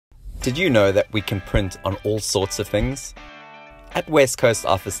Did you know that we can print on all sorts of things? At West Coast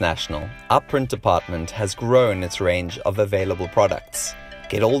Office National, our print department has grown its range of available products.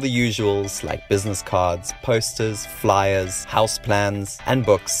 Get all the usuals like business cards, posters, flyers, house plans, and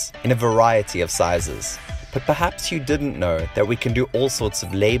books in a variety of sizes. But perhaps you didn't know that we can do all sorts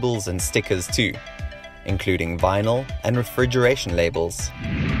of labels and stickers too, including vinyl and refrigeration labels.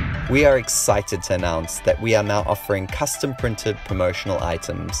 We are excited to announce that we are now offering custom printed promotional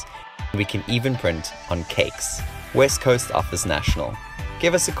items. We can even print on cakes. West Coast Office National.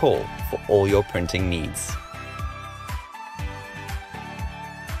 Give us a call for all your printing needs.